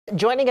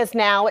Joining us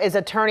now is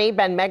attorney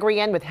Ben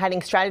Megrian with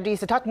Heading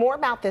Strategies to talk more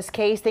about this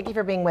case. Thank you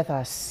for being with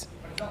us.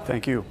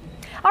 Thank you.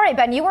 All right,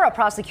 Ben, you were a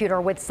prosecutor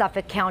with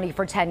Suffolk County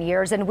for 10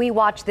 years, and we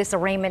watched this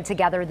arraignment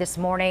together this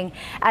morning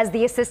as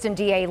the assistant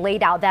DA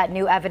laid out that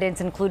new evidence,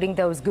 including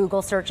those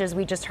Google searches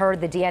we just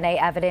heard, the DNA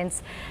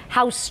evidence.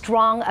 How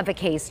strong of a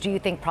case do you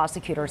think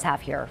prosecutors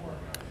have here?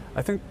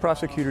 I think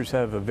prosecutors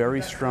have a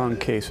very strong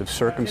case of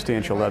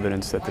circumstantial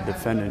evidence that the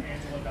defendant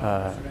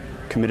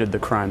committed the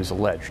crimes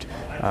alleged.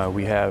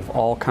 We have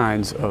all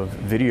kinds of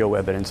video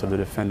evidence of the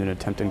defendant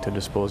attempting to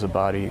dispose of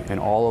body, and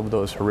all of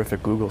those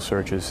horrific Google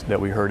searches that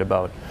we heard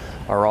about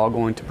are all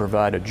going to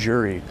provide a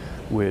jury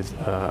with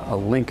a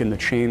link in the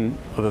chain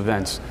of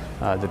events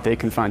that they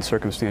can find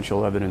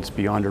circumstantial evidence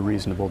beyond a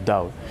reasonable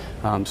doubt.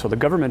 So the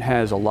government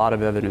has a lot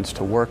of evidence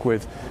to work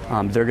with.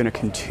 They're going to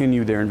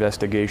continue their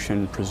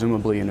investigation,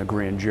 presumably in a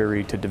grand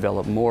jury, to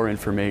develop more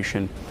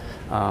information.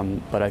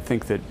 But I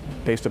think that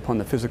based upon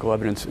the physical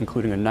evidence,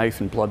 including a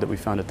knife and blood that we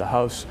found at the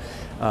house,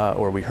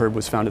 or we heard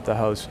was found at the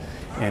house,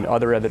 and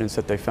other evidence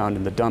that they found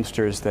in the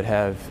dumpsters that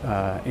have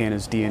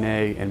Anna's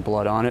DNA and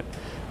blood on it,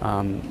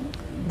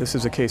 this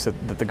is a case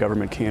that the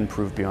government can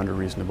prove beyond a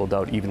reasonable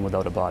doubt, even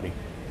without a body.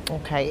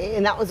 Okay,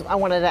 and I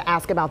wanted to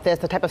ask about this.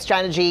 The type of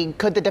strategy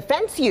could the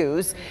defense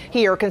use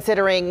here,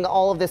 considering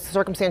all of this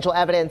circumstantial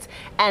evidence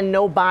and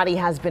no body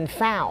has been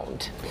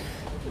found?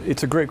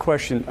 It's a great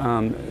question.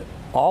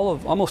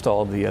 Almost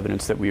all of the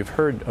evidence that we've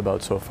heard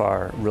about so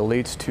far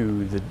relates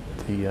to the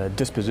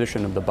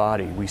disposition of the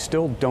body. We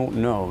still don't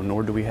know,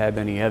 nor do we have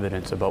any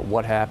evidence about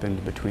what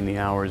happened between the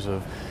hours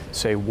of,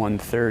 say,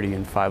 1:30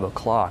 and 5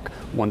 o'clock.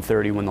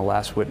 1:30 when the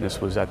last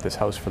witness was at this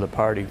house for the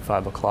party,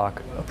 5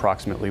 o'clock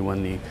approximately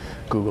when the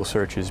Google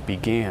searches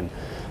began.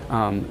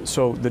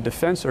 So the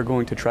defense are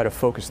going to try to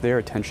focus their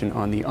attention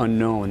on the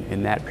unknown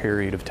in that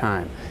period of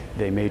time.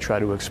 They may try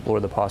to explore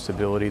the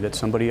possibility that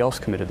somebody else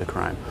committed the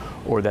crime,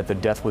 or that the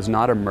death was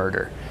not a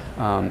murder,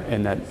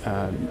 and that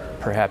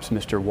perhaps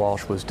Mr.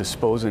 Walshe was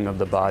disposing of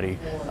the body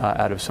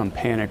out of some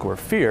panic or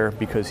fear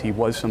because he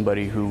was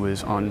somebody who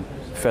was on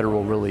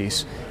federal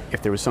release.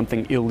 If there was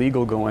something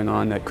illegal going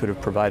on that could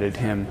have provided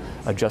him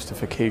a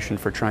justification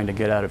for trying to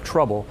get out of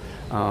trouble,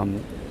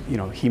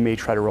 he may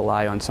try to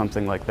rely on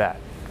something like that.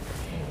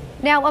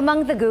 Now,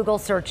 among the Google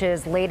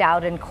searches laid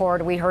out in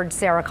court, we heard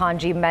Sarah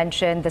Kanji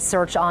mention the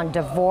search on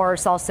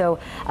divorce, also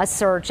a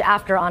search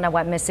after Anna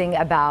went missing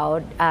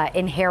about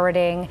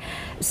inheriting.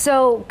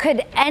 So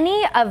could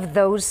any of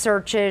those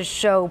searches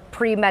show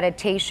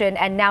premeditation?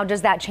 And now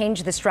does that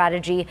change the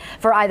strategy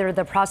for either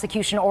the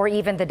prosecution or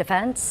even the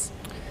defense?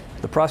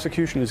 The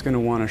prosecution is going to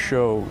want to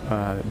show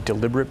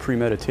deliberate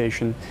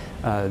premeditation.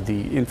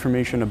 The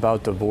information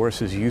about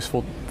divorce is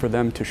useful for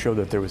them to show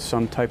that there was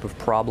some type of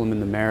problem in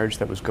the marriage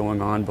that was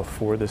going on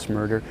before this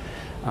murder.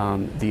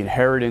 The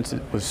inheritance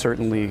was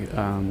certainly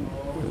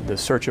the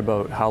search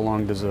about how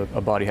long does a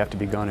body have to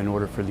be gone in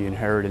order for the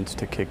inheritance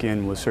to kick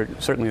in was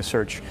certainly a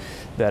search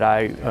that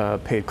I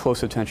paid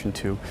close attention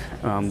to,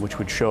 which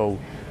would show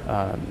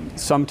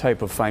some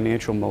type of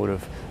financial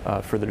motive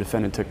for the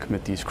defendant to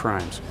commit these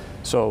crimes.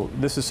 So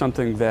this is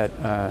something that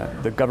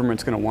the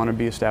government's going to want to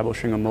be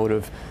establishing a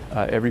motive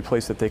every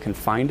place that they can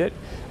find it,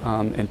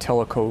 and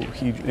tell a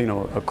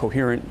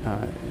coherent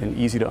and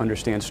easy to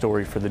understand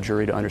story for the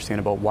jury to understand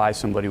about why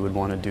somebody would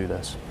want to do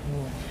this.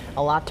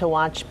 A lot to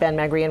watch. Ben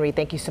Megrian,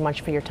 thank you so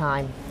much for your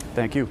time.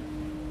 Thank you.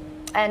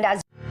 And as